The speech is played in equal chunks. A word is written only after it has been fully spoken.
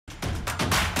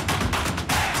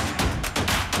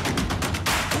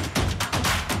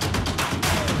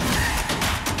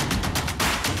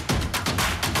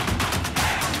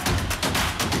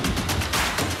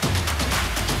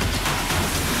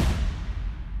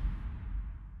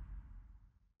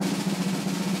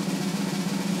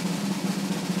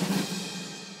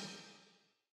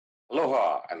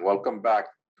and welcome back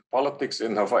to Politics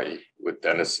in Hawaii with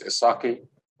Dennis Esaki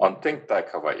on ThinkTech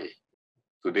Hawaii.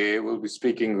 Today we'll be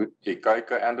speaking with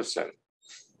Ikaika Anderson.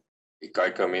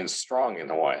 Ikaika means strong in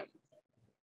Hawaiian.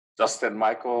 Justin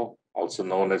Michael, also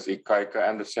known as Ikaika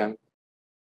Anderson,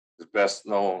 is best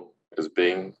known as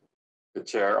being the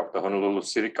chair of the Honolulu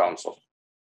City Council.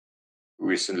 He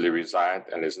recently resigned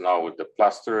and is now with the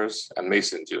Plasterers and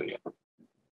Masons Union.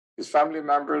 His family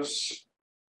members,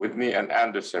 Whitney and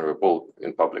Anderson, were both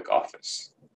in public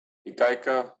office.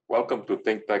 Ikaika, welcome to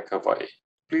ThinkTech Hawaii.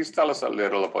 Please tell us a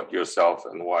little about yourself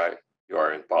and why you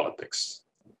are in politics.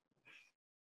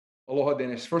 Aloha,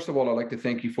 Dennis. First of all, I'd like to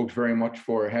thank you folks very much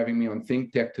for having me on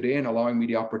ThinkTech today and allowing me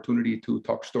the opportunity to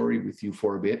talk story with you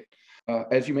for a bit.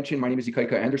 As you mentioned, my name is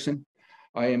Ikaika Anderson.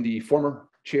 I am the former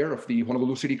chair of the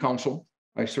Honolulu City Council.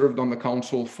 I served on the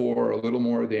council for a little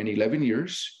more than 11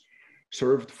 years.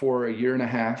 Served for a year and a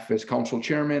half as council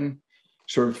chairman,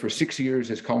 served for 6 years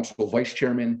as council vice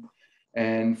chairman,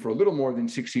 and for a little more than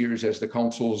 6 years as the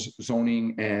council's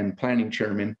zoning and planning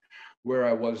chairman, where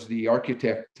I was the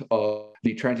architect of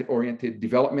the transit-oriented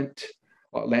development,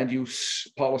 land use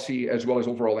policy, as well as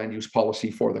overall land use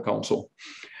policy for the council.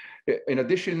 In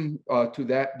addition to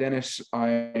that, Dennis,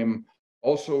 I am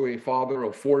also a father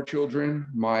of 4 children.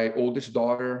 My oldest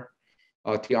daughter,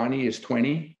 Tiani, is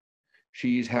 20.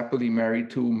 She's happily married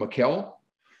to Mikkel,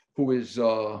 who is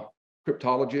a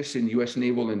cryptologist in U.S.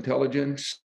 Naval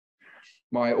Intelligence.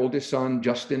 My oldest son,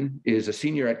 Justin, is a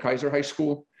senior at Kaiser High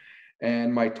School.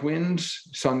 And my twins,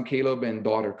 son Caleb and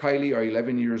daughter Kylie, are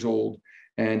 11 years old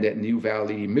and at New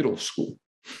Valley Middle School.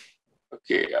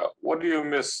 Okay, what do you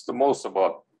miss the most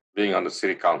about being on the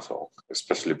city council,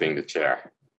 especially being the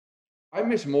chair? I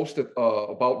miss most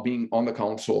about being on the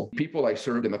council, people I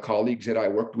served and the colleagues that I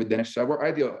worked with, Dennis. I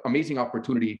had the amazing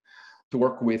opportunity to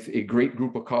work with a great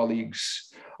group of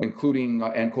colleagues, including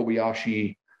Ann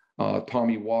Kobayashi,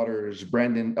 Tommy Waters,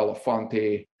 Brandon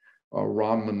Elefante,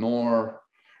 Ron Menor,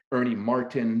 Ernie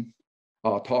Martin,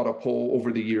 Todd Apo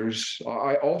over the years.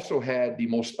 I also had the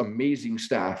most amazing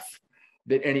staff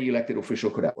that any elected official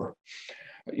could ever.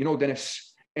 You know,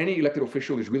 Dennis, any elected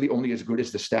official is really only as good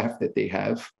as the staff that they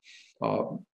have.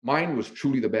 Mine was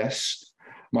truly the best.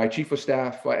 My chief of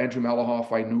staff, Andrew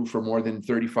Malahoff, I knew for more than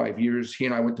 35 years. He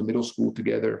and I went to middle school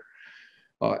together.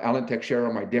 Alan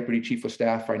Teixeira, my deputy chief of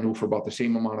staff, I knew for about the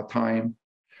same amount of time.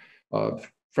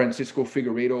 Francisco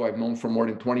Figueredo, I've known for more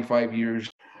than 25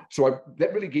 years. So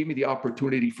that really gave me the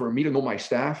opportunity for me to know my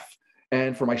staff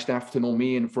and for my staff to know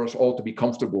me and for us all to be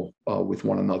comfortable with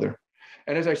one another.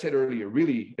 And as I said earlier,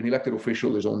 really an elected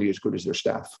official is only as good as their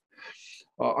staff.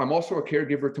 I'm also a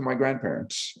caregiver to my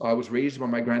grandparents. I was raised by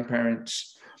my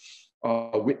grandparents,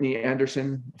 Whitney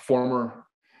Anderson, former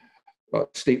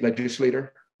state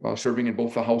legislator, serving in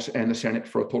both the House and the Senate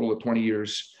for a total of 20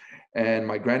 years. And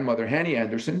my grandmother, Hanny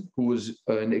Anderson, who was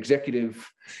an executive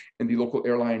in the local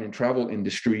airline and travel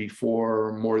industry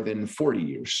for more than 40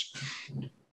 years.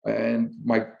 And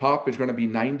my pop is going to be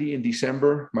 90 in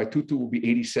December. My tutu will be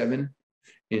 87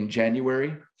 in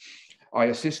January. I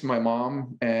assist my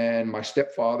mom and my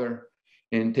stepfather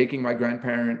in taking my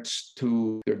grandparents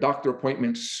to their doctor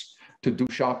appointments, to do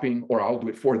shopping, or I'll do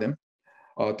it for them,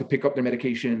 to pick up their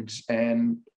medications,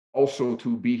 and also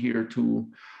to be here to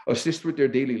assist with their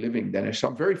daily living, Dennis.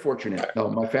 I'm very fortunate.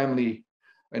 My family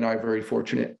and I are very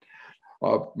fortunate.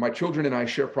 My children and I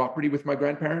share property with my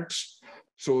grandparents.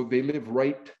 So they live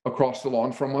right across the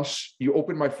lawn from us. You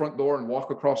open my front door and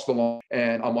walk across the lawn,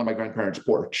 and I'm on my grandparents'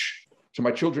 porch. So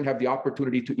my children have the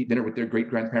opportunity to eat dinner with their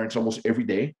great-grandparents almost every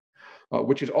day,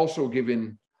 which has also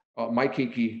given my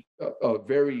keiki a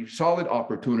very solid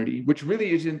opportunity, which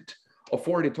really isn't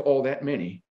afforded to all that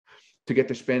many, to get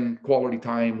to spend quality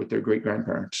time with their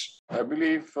great-grandparents. I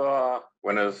believe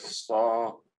when I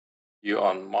saw you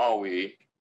on Maui,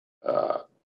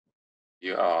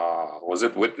 was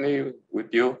it Whitney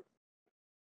with you?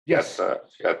 Yes.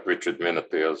 At Richard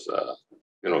Minatoya's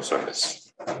funeral service.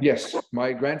 Yes,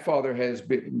 my grandfather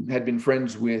had been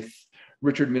friends with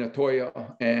Richard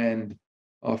Minatoya and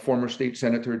former state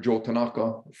senator Joe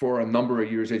Tanaka for a number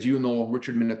of years. As you know,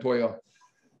 Richard Minatoya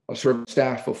served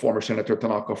staff of former Senator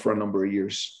Tanaka for a number of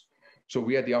years. So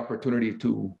we had the opportunity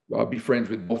to be friends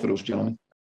with both of those gentlemen.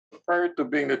 Prior to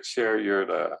being the chair, you're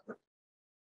the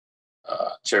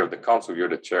chair of the council, you're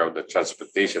the chair of the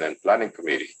Transportation and Planning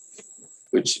Committee,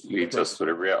 which leads us to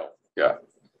the rail. Yeah.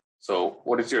 So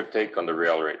what is your take on the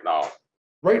rail right now?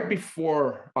 Right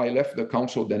before I left the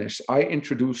council, Dennis, I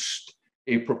introduced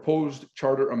a proposed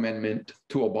charter amendment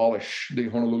to abolish the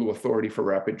Honolulu Authority for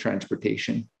Rapid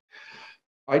Transportation.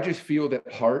 I just feel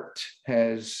that HART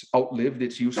has outlived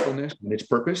its usefulness and its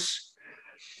purpose.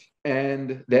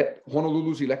 and that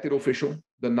Honolulu's elected official,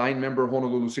 the 9-member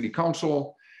Honolulu City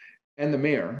Council, and the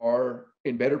mayor are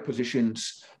in better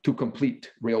positions to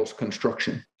complete rail's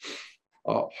construction.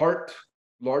 HART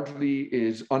largely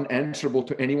is unanswerable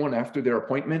to anyone after their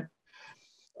appointment.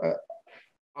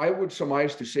 I would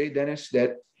surmise to say, Dennis,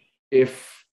 that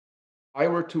if I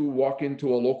were to walk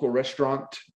into a local restaurant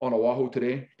on Oahu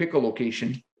today, pick a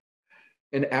location,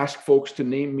 and ask folks to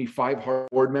name me 5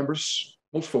 HART board members,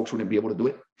 most folks wouldn't be able to do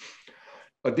it.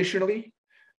 Additionally,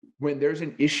 when there's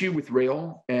an issue with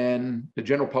rail and the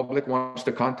general public wants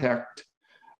to contact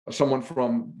someone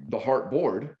from the HART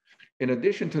board, in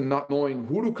addition to not knowing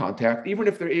who to contact, even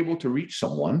if they're able to reach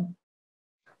someone,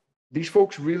 these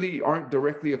folks really aren't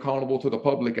directly accountable to the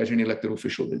public as an elected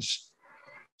official is.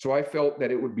 So I felt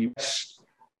that it would be best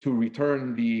to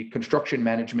return the construction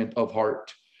management of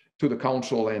HART to the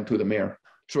council and to the mayor.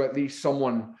 So at least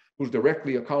someone who's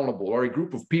directly accountable, or a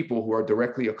group of people who are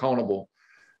directly accountable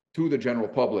to the general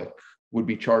public, would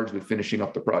be charged with finishing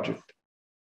up the project.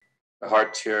 The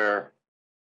HART chair,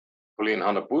 Pauline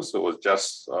Hanapusa, was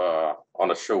just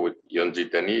on a show with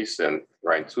Yunji Denise and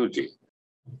Ryan Tsuji.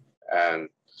 And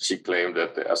she claimed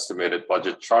that the estimated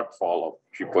budget shortfall of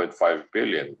 3.5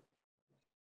 billion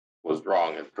was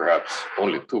wrong and perhaps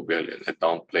only 2 billion. It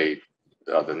downplayed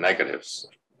the other negatives.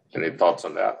 Any thoughts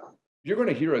on that? You're going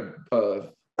to hear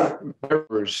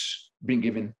papers being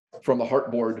given from the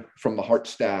HART board, from the HART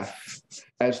staff,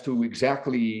 as to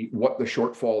exactly what the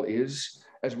shortfall is,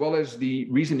 as well as the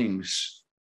reasonings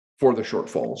for the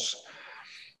shortfalls.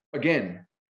 Again,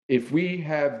 if we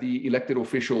have the elected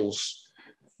officials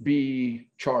be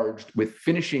charged with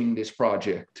finishing this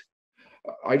project,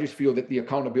 I just feel that the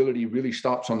accountability really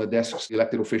stops on the desks of the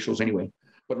elected officials anyway.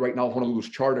 But right now, Honolulu's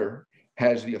charter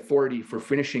has the authority for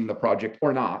finishing the project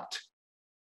or not,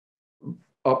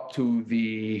 up to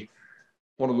the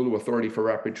Honolulu Authority for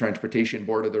Rapid Transportation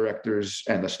Board of Directors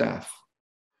and the staff.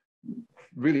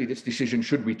 Really, this decision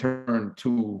should return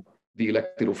to the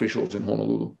elected officials in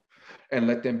Honolulu and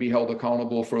let them be held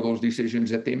accountable for those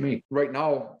decisions that they make. Right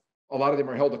now, a lot of them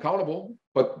are held accountable,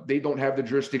 but they don't have the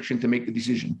jurisdiction to make the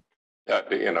decision. Yeah,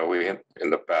 we in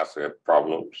the past we had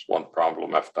problems, one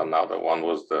problem after another. One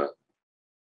was the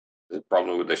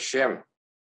problem with the shim.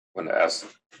 When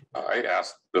I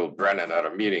asked Bill Brennan at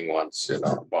a meeting once,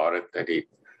 about it, and he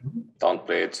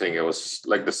downplayed, saying it was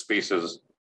like the spaces,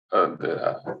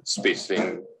 the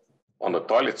spacing on the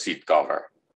toilet seat cover.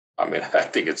 I mean, I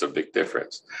think it's a big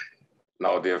difference.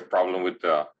 Now they have problem with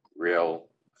the rail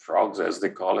frogs, as they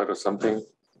call it, or something.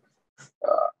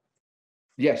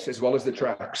 Yes, as well as the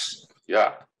tracks.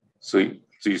 Yeah. So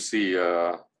you see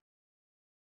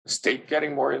state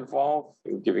getting more involved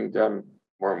in giving them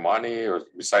more money, or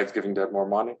besides giving them more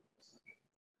money?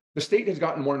 The state has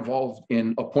gotten more involved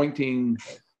in appointing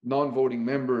non-voting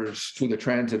members to the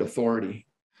transit authority.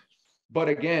 But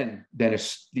again,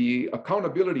 Dennis, the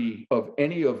accountability of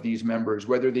any of these members,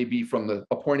 whether they be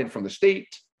appointed from the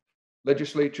state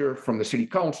legislature, from the city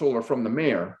council, or from the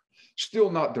mayor,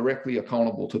 still not directly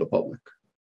accountable to the public.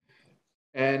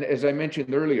 And as I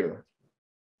mentioned earlier,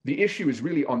 the issue is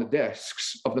really on the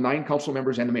desks of the 9 council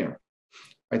members and the mayor.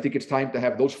 I think it's time to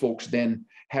have those folks then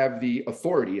have the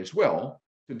authority as well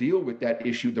to deal with that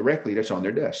issue directly that's on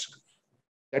their desk.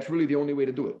 That's really the only way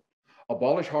to do it.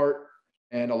 Abolish HART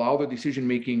and allow the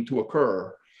decision-making to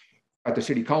occur at the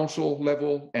city council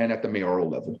level and at the mayoral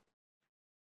level.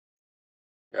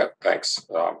 Yeah, thanks.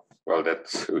 Well,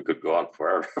 we could go on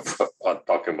forever on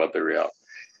talking about the rail.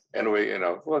 Anyway,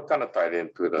 we're kind of tied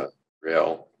into the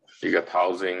rail. You got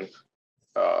housing.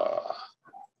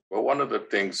 Well, one of the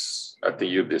things I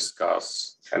think you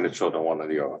discussed, and it showed on one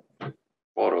of your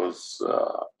photos,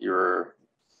 you're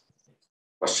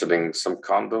questioning some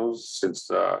condos since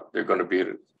they're going to be,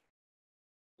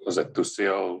 was it to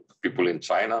sell to people in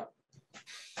China?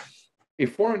 A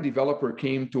foreign developer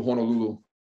came to Honolulu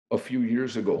a few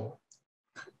years ago,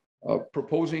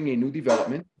 proposing a new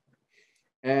development.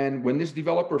 And when this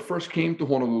developer first came to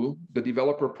Honolulu, the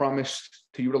developer promised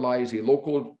to utilize a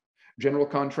local general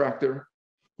contractor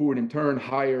who would in turn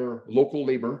hire local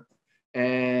labor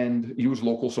and use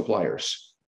local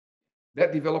suppliers.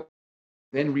 That developer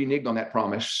then reneged on that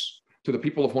promise to the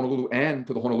people of Honolulu and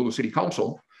to the Honolulu City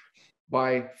Council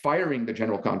by firing the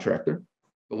general contractor,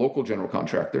 the local general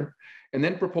contractor, and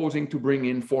then proposing to bring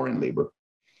in foreign labor.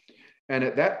 And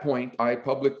at that point, I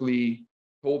publicly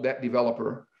told that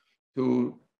developer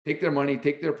to take their money,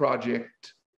 take their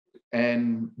project,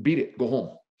 and beat it, go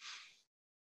home,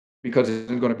 because it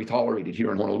isn't going to be tolerated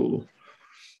here in Honolulu.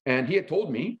 And he had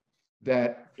told me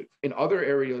that in other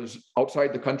areas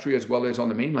outside the country, as well as on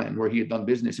the mainland where he had done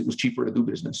business, it was cheaper to do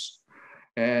business.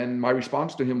 And my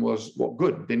response to him was, well,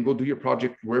 good, then go do your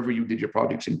project wherever you did your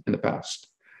projects in the past.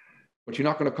 But you're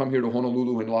not going to come here to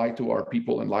Honolulu and lie to our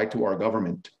people and lie to our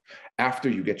government after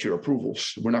you get your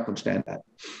approvals. We're not going to stand that.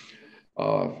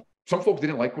 Some folks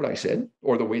didn't like what I said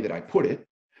or the way that I put it.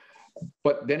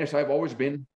 But Dennis, I've always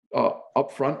been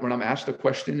upfront when I'm asked a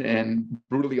question and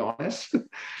brutally honest.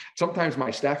 Sometimes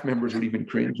my staff members would even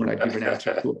cringe when I give an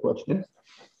answer to a question.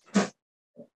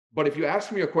 But if you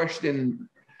ask me a question,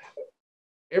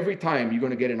 every time you're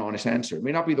going to get an honest answer. It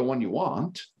may not be the one you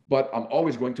want, but I'm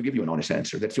always going to give you an honest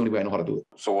answer. That's the only way I know how to do it.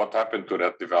 So what happened to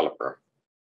that developer?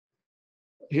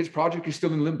 His project is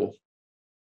still in limbo.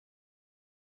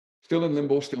 Still in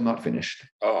limbo, still not finished.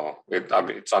 Oh,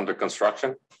 it's under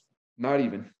construction? Not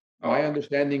even. My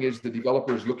understanding is the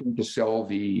developer is looking to sell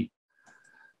the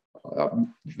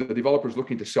developer's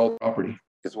looking to sell property.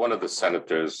 Because one of the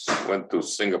senators went to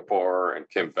Singapore and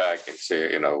came back and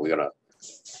said,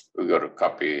 we got to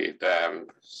copy them.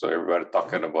 So everybody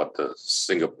talking about the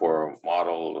Singapore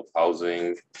model of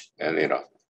housing, and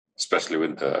especially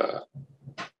with the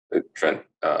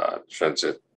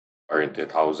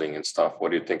transit-oriented housing and stuff.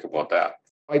 What do you think about that?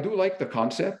 I do like the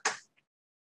concept.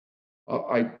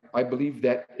 I believe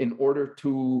that in order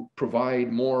to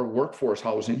provide more workforce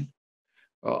housing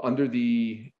under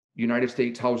the United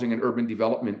States Housing and Urban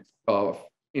Development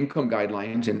income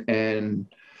guidelines and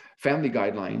family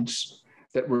guidelines,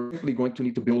 that we're simply going to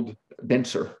need to build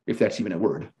denser, if that's even a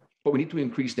word, but we need to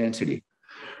increase density.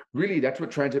 Really, that's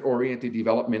what transit-oriented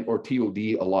development, or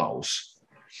TOD, allows.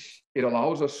 It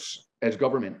allows us as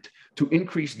government to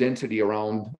increase density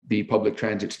around the public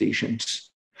transit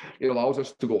stations. It allows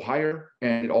us to go higher,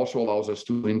 and it also allows us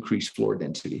to increase floor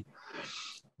density.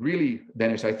 Really,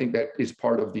 Dennis, I think that is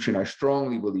part of the solution. I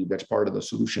strongly believe that's part of the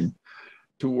solution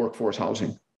to workforce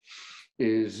housing,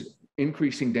 is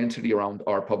increasing density around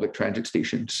our public transit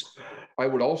stations. I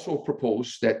would also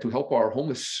propose that to help our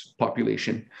homeless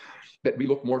population, that we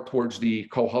look more towards the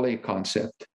kauhale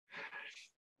concept.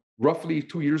 Roughly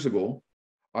 2 years ago,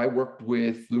 I worked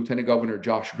with Lieutenant Governor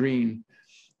Josh Green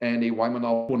and a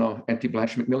Waimanalo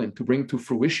Anti-Blanche McMillan to bring to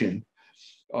fruition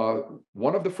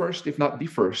one of the first, if not the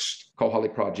first,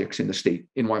 kauhale projects in the state,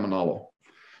 in Waimanalo.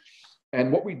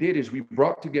 And what we did is we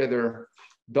brought together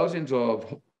dozens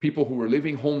of people who were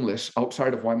living homeless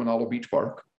outside of Waimanalo Beach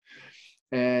Park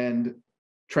and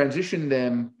transitioned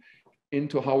them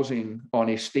into housing on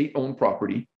a state-owned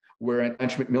property where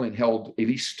Blanche McMillan held a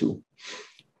lease to.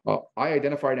 I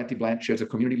identified Auntie Blanche as a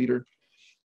community leader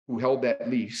who held that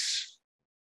lease.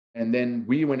 And then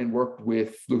we went and worked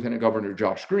with Lieutenant Governor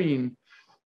Josh Green,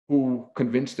 who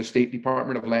convinced the State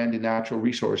Department of Land and Natural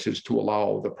Resources to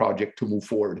allow the project to move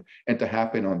forward and to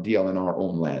happen on DLNR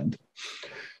owned land.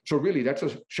 So really, that's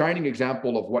a shining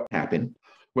example of what happened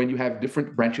when you have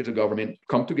different branches of government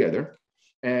come together.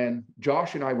 And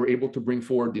Josh and I were able to bring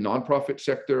forward the nonprofit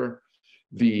sector,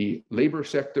 the labor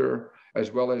sector,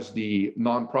 as well as the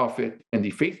nonprofit and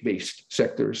the faith-based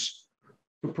sectors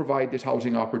to provide this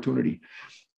housing opportunity.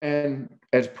 And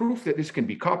as proof that this can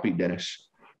be copied, Dennis,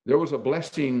 there was a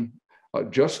blessing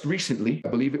just recently, I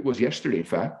believe it was yesterday, in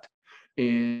fact,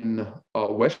 in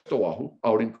West Oahu,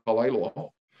 out in Kalailoa,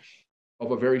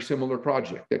 of a very similar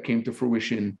project that came to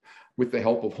fruition with the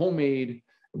help of Homemade,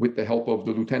 with the help of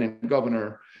the Lieutenant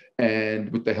Governor,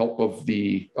 and with the help of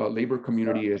the labor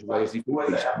community as well as the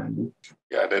faith-based community.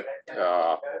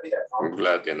 Yeah, I'm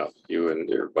glad you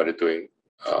and everybody doing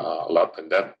a lot in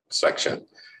that section.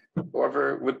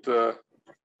 However, with the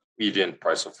median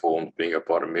price of homes being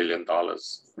about $1 million,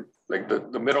 like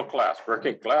the middle class,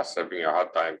 working class, having a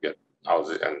hard time get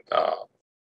houses, and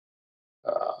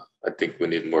I think we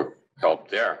need more help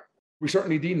there. We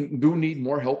certainly do need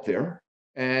more help there.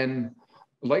 And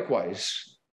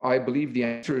likewise, I believe the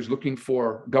answer is looking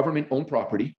for government-owned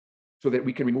property so that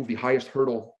we can remove the highest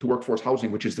hurdle to workforce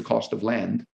housing, which is the cost of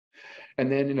land.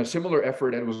 And then in a similar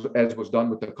effort as was done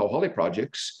with the kauhale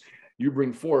projects, you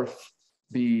bring forth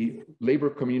the labor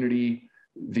community,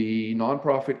 the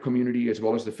nonprofit community, as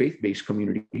well as the faith-based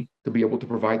community to be able to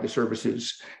provide the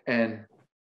services and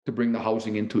to bring the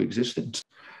housing into existence.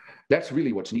 That's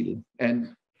really what's needed.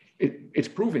 And it's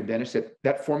proven, Dennis,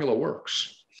 that formula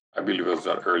works. I believe it was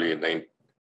early in the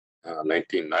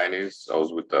 1990s. I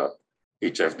was with the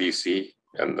HFDC,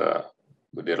 and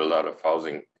we did a lot of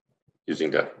housing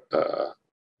using that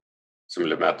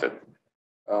similar method.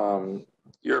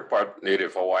 You're part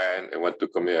Native Hawaiian and went to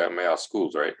Kamehameha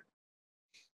schools, right?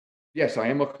 Yes, I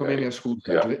am a Kamehameha school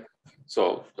graduate. Yeah.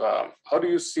 So how do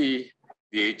you see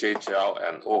the HHL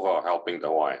and OHA helping the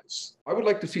Hawaiians? I would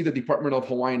like to see the Department of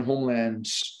Hawaiian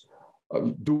Homelands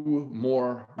do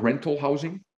more rental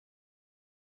housing.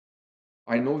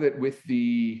 I know that with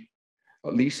the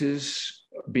leases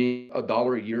being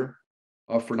 $1 a year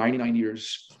for 99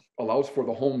 years allows for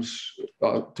the homes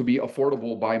to be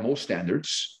affordable by most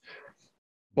standards.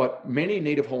 But many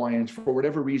Native Hawaiians, for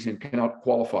whatever reason, cannot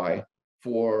qualify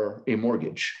for a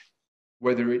mortgage,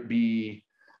 whether it be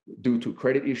due to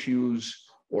credit issues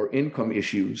or income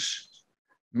issues.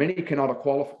 Many cannot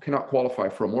qualify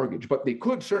for a mortgage, but they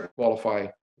could certainly qualify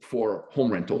for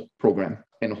home rental program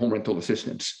and home rental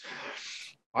assistance.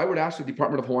 I would ask the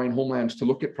Department of Hawaiian Homelands to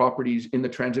look at properties in the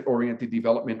transit-oriented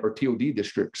development or TOD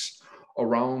districts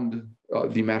around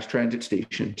the mass transit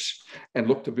stations and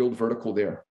look to build vertical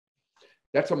there.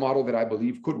 That's a model that I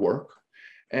believe could work.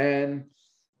 And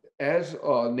as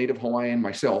a Native Hawaiian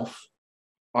myself,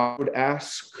 I would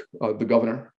ask the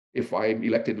governor, if I'm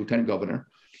elected lieutenant governor,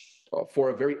 for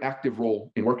a very active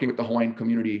role in working with the Hawaiian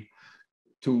community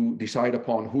to decide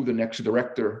upon who the next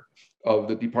director of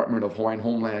the Department of Hawaiian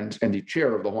Homelands and the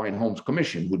chair of the Hawaiian Homes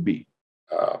Commission would be.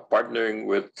 Partnering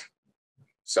with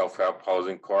Self-Help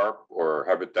Housing Corp or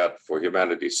Habitat for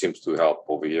Humanity seems to help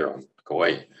over here on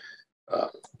Kauai.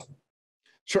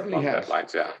 Certainly has.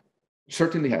 Lines, yeah.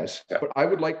 Certainly has. Yeah. But I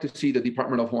would like to see the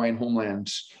Department of Hawaiian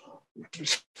Homelands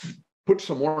put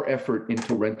some more effort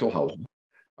into rental housing.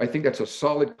 I think that's a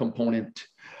solid component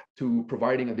to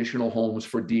providing additional homes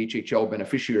for DHHL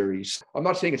beneficiaries. I'm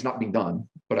not saying it's not being done,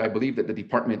 but I believe that the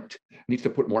department needs to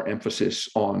put more emphasis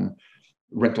on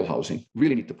rental housing,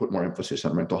 really need to put more emphasis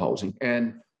on rental housing.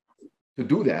 And to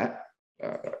do that,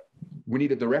 we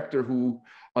need a director who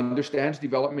understands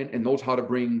development and knows how to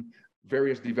bring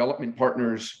various development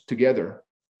partners together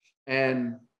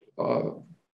and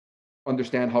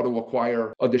understand how to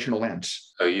acquire additional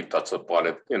lands. You touched upon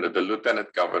it. The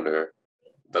lieutenant governor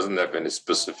doesn't have any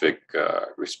specific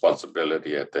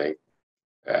responsibility, I think.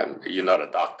 And you're not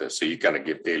a doctor, so you kind of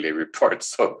give daily reports.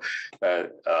 So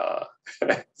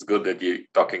it's good that you're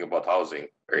talking about housing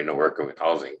or working with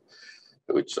housing,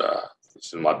 which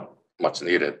is much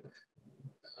needed.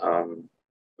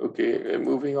 Okay,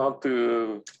 moving on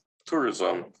to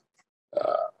tourism.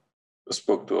 I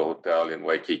spoke to a hotel in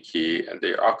Waikiki, and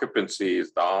their occupancy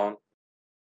is down.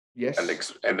 Yes.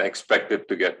 And expected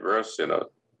to get worse,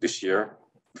 this year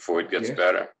before it gets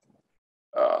better.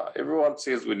 Everyone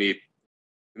says we need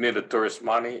the tourist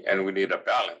money and we need a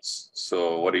balance.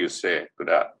 So what do you say to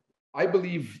that? I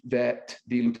believe that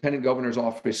the lieutenant governor's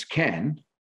office can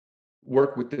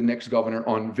work with the next governor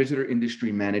on visitor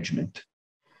industry management.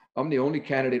 I'm the only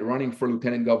candidate running for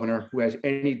lieutenant governor who has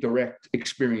any direct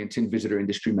experience in visitor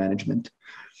industry management.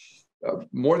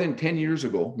 More than 10 years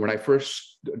ago, when I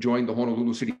first joined the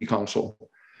Honolulu City Council,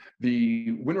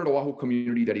 the Windward Oahu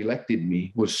community that elected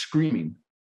me was screaming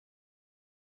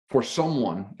for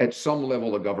someone at some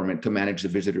level of government to manage the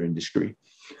visitor industry.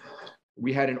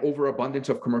 We had an overabundance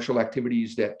of commercial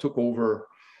activities that took over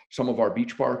some of our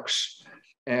beach parks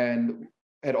and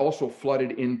had also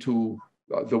flooded into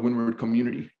the Windward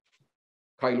community,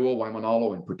 Kailua,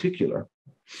 Waimanalo in particular.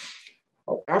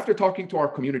 After talking to our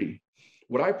community,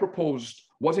 what I proposed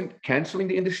wasn't canceling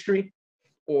the industry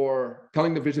or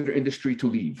telling the visitor industry to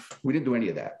leave. We didn't do any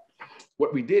of that.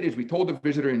 What we did is we told the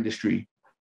visitor industry,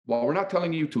 while we're not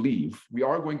telling you to leave, we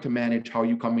are going to manage how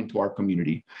you come into our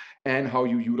community and how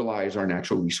you utilize our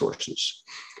natural resources.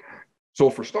 So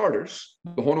for starters,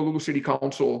 the Honolulu City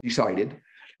Council decided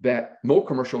that no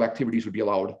commercial activities would be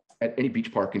allowed at any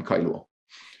beach park in Kailua.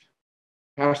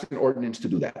 Passed an ordinance to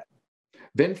do that.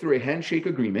 Then through a handshake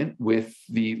agreement with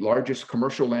the largest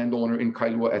commercial landowner in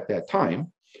Kailua at that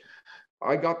time,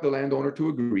 I got the landowner to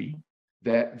agree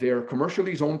that their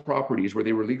commercially zoned properties where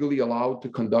they were legally allowed to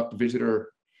conduct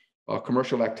visitor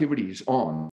commercial activities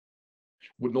on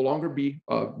would no longer be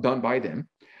done by them,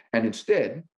 and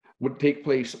instead would take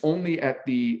place only at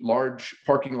the large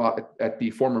parking lot at the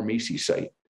former Macy's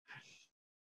site.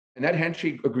 And that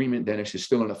handshake agreement, Dennis, is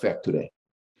still in effect today.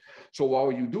 So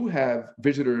while you do have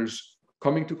visitors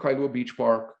coming to Kailua Beach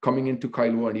Park, coming into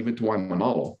Kailua, and even to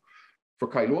Waimanalo, for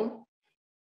Kailua,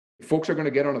 if folks are going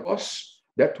to get on a bus,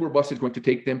 that tour bus is going to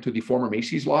take them to the former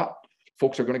Macy's lot.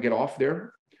 Folks are going to get off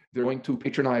there. They're going to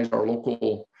patronize our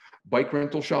local bike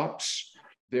rental shops.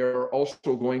 They're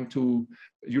also going to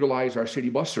utilize our city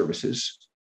bus services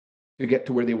to get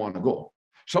to where they want to go.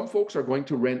 Some folks are going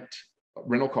to rent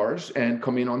rental cars and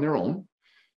come in on their own.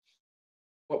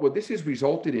 But what this has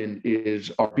resulted in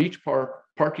is our beach park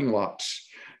parking lots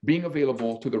being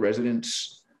available to the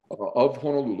residents of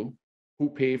Honolulu who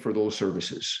pay for those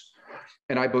services.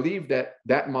 And I believe that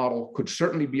that model could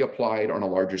certainly be applied on a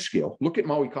larger scale. Look at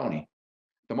Maui County.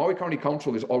 The Maui County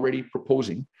Council is already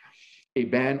proposing a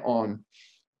ban on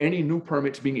any new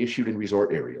permits being issued in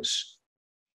resort areas.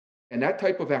 And that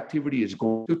type of activity is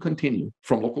going to continue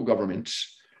from local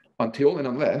governments until and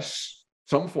unless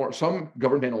some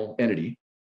governmental entity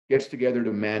gets together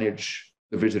to manage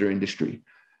the visitor industry.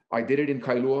 I did it in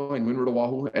Kailua and Windward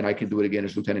Oahu, and I can do it again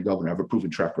as Lieutenant Governor. I have a proven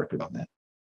track record on that.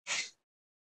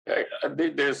 Yeah,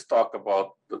 there's talk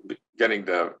about getting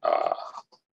the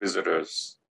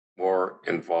visitors more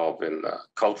involved in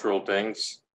cultural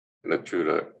things, through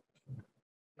the,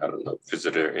 I don't know,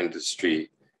 visitor industry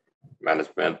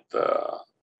management.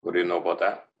 What do you know about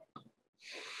that?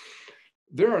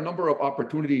 There are a number of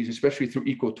opportunities, especially through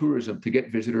ecotourism, to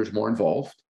get visitors more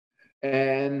involved.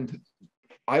 And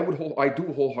I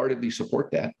do wholeheartedly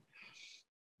support that.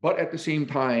 But at the same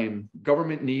time,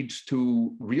 government needs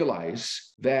to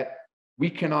realize that we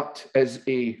cannot, as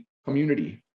a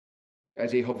community,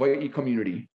 as a Hawaii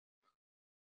community,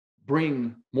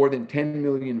 bring more than 10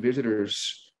 million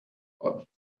visitors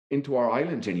into our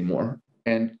islands anymore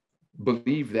and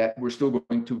believe that we're still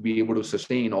going to be able to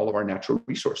sustain all of our natural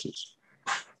resources.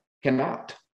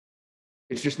 Cannot.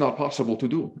 It's just not possible to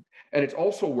do. And it's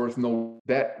also worth noting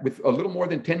that with a little more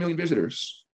than 10 million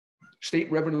visitors,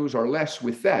 state revenues are less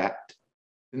with that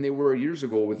than they were years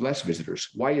ago with less visitors.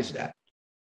 Why is that?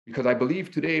 Because I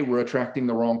believe today we're attracting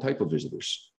the wrong type of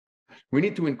visitors. We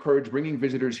need to encourage bringing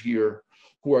visitors here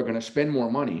who are going to spend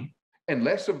more money, and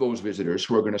less of those visitors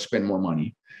who are going to spend more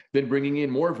money than bringing in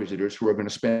more visitors who are going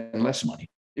to spend less money.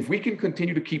 If we can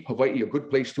continue to keep Hawaii a good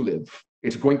place to live,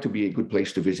 it's going to be a good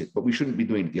place to visit, but we shouldn't be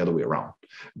doing it the other way around.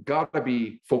 Gotta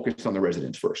be focused on the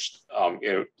residents first.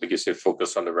 Like you said,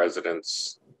 focus on the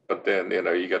residents, but then,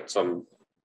 you got some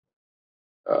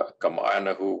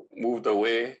Kama'ana who moved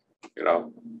away,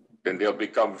 then they'll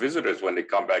become visitors when they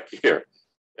come back here.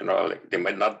 Like they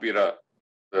might not be the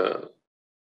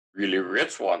really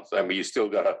rich ones. I mean, you still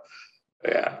gotta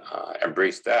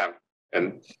embrace them.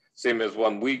 And same as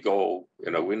when we go,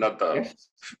 we're not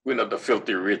the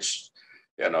filthy rich,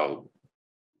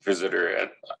 visitor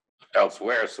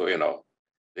elsewhere. So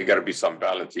there got to be some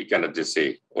balance. You cannot just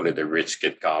say only the rich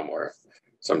can come or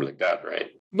something like that,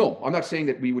 right? No, I'm not saying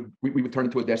that we would turn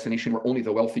into a destination where only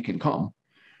the wealthy can come.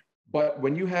 But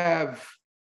when you have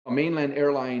a mainland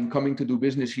airline coming to do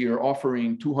business here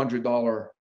offering $200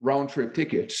 round trip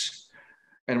tickets,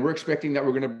 and we're expecting that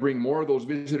we're going to bring more of those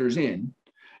visitors in,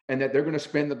 and that they're going to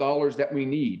spend the dollars that we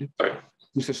need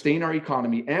to sustain our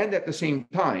economy, and at the same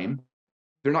time,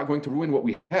 they're not going to ruin what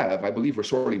we have, I believe we're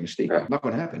sorely mistaken. Yeah. Not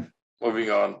going to happen.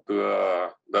 Moving on to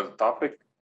the topic,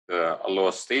 the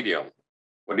Aloha Stadium.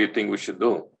 What do you think we should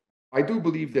do? I do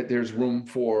believe that there's room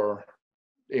for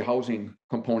a housing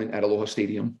component at Aloha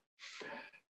Stadium.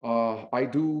 I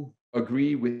do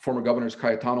agree with former governors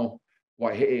Cayetano,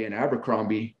 Waihe'e, and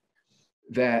Abercrombie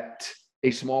that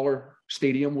a smaller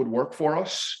stadium would work for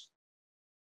us.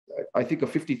 I think a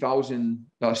 50,000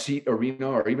 seat arena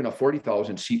or even a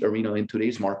 40,000 seat arena in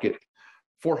today's market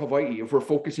for Hawaii, if we're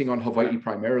focusing on Hawaii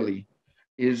primarily,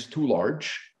 is too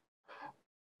large.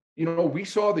 We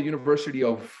saw the University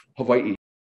of Hawaii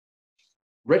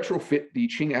retrofit the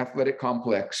Ching Athletic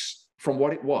Complex from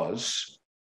what it was,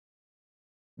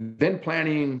 then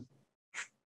planning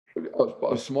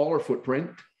a smaller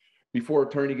footprint before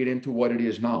turning it into what it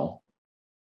is now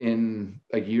in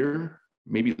a year,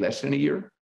 maybe less than a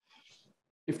year.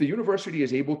 If the university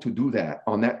is able to do that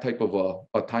on that type of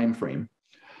a time frame,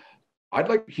 I'd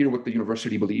like to hear what the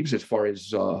university believes as far as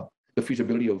the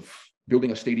feasibility of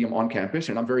building a stadium on campus.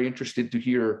 And I'm very interested to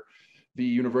hear the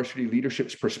university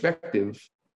leadership's perspective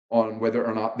on whether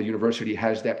or not the university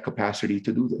has that capacity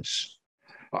to do this.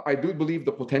 I do believe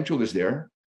the potential is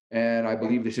there, and I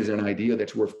believe this is an idea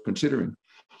that's worth considering.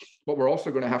 But we're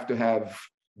also going to have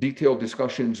detailed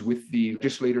discussions with the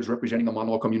legislators representing the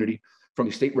Manoa community, from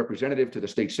the state representative to the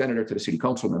state senator to the city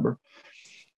council member.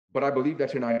 But I believe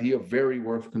that's an idea very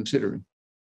worth considering.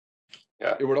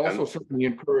 Yeah. It would also certainly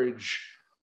encourage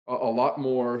a lot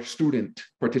more student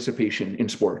participation in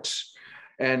sports.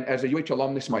 And as a UH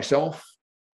alumnus myself,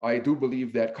 I do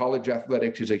believe that college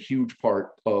athletics is a huge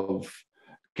part of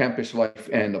campus life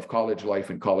and of college life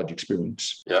and college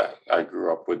experience. Yeah, I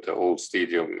grew up with the old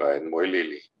stadium in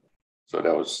Moilili. So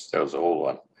that was the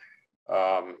old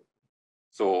one.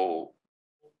 So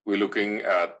we're looking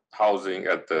at housing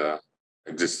at the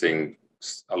existing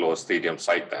Aloha Stadium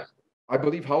site then. I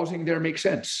believe housing there makes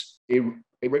sense. A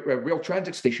rail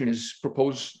transit station is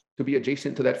proposed to be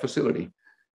adjacent to that facility.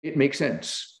 It makes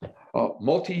sense.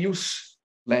 Multi-use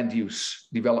land use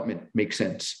development makes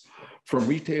sense. From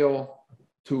retail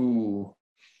to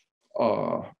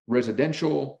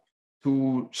residential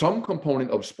to some component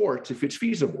of sports, if it's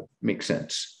feasible, makes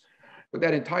sense. But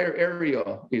that entire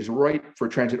area is ripe for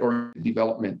transit-oriented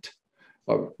development.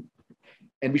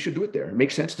 And we should do it there. It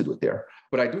makes sense to do it there.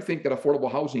 But I do think that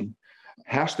affordable housing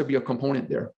has to be a component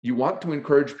there. You want to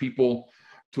encourage people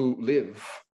to live,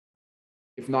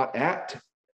 if not at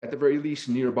the very least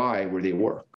nearby where they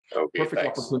work. Okay, Perfect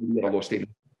thanks. opportunity at a low state.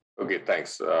 Okay,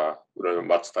 thanks. We don't have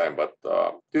much time, but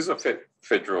this is a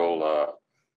federal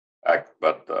act.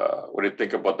 But what do you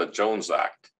think about the Jones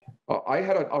Act? I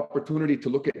had an opportunity to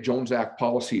look at Jones Act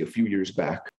policy a few years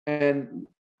back. And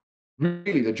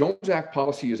really, the Jones Act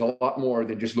policy is a lot more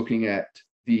than just looking at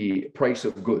the price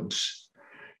of goods.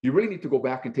 You really need to go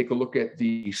back and take a look at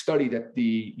the study that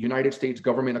the United States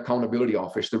Government Accountability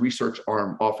Office, the research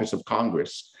arm office of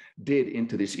Congress, did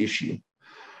into this issue.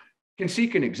 You can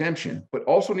seek an exemption, but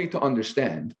also need to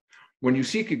understand when you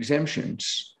seek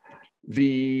exemptions,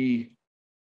 the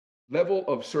level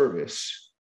of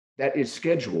service that is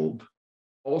scheduled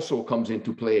also comes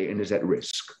into play and is at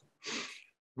risk.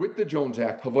 With the Jones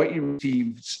Act, Hawaii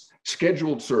receives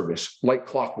scheduled service like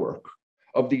clockwork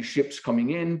of these ships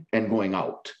coming in and going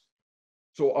out.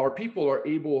 So our people are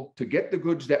able to get the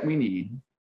goods that we need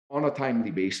on a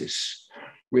timely basis.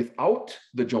 Without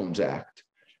the Jones Act,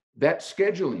 that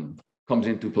scheduling comes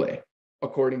into play,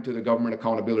 according to the Government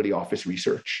Accountability Office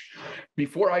research.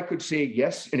 Before I could say,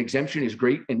 yes, an exemption is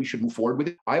great and we should move forward with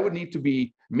it, I would need to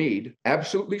be made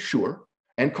absolutely sure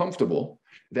and comfortable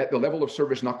that the level of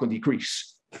service not going to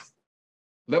decrease.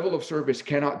 Level of service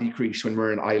cannot decrease when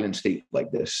we're an island state like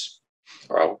this.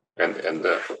 Well, and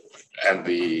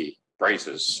the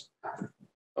prices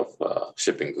of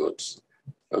shipping goods.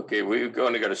 Okay, we're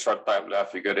only got a short time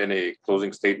left. You got any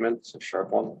closing statements? A short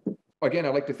one. Again,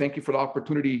 I'd like to thank you for the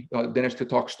opportunity, Dennis, to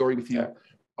talk story with you. Yeah.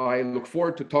 I look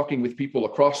forward to talking with people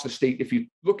across the state. If you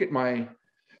look at my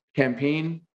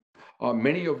campaign,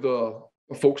 many of the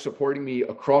folks supporting me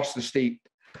across the state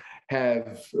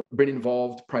have been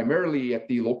involved primarily at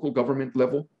the local government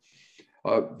level.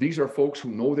 These are folks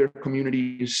who know their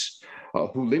communities,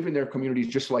 who live in their communities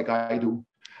just like I do.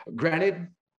 Granted,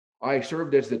 I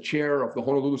served as the chair of the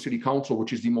Honolulu City Council,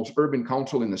 which is the most urban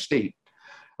council in the state.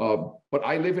 But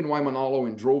I live in Waimanalo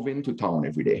and drove into town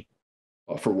every day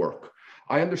for work.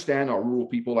 I understand our rural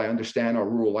people. I understand our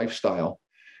rural lifestyle.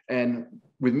 And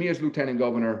with me as Lieutenant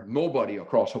Governor, nobody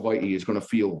across Hawaii is going to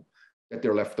feel that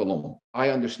they're left alone. I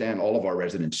understand all of our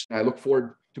residents. I look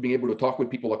forward to being able to talk with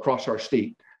people across our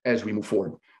state as we move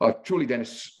forward. Truly,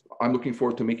 Dennis, I'm looking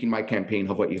forward to making my campaign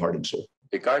Hawaii heart and soul.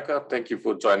 Ikaika, thank you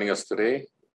for joining us today.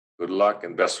 Good luck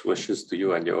and best wishes to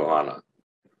you and your ohana.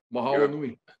 Mahalo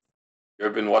nui.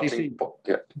 You've been watching.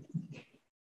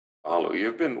 Mahalo.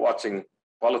 You've been watching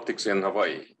Politics in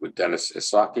Hawaii with Dennis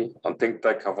Esaki on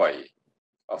ThinkTech Hawaii,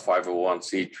 a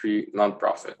 501c3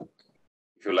 nonprofit.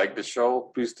 If you like the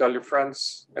show, please tell your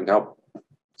friends and help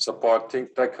support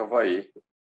ThinkTech Hawaii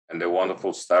and their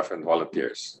wonderful staff and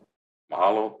volunteers.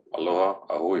 Mahalo, aloha,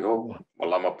 ahui ho,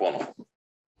 malama pono.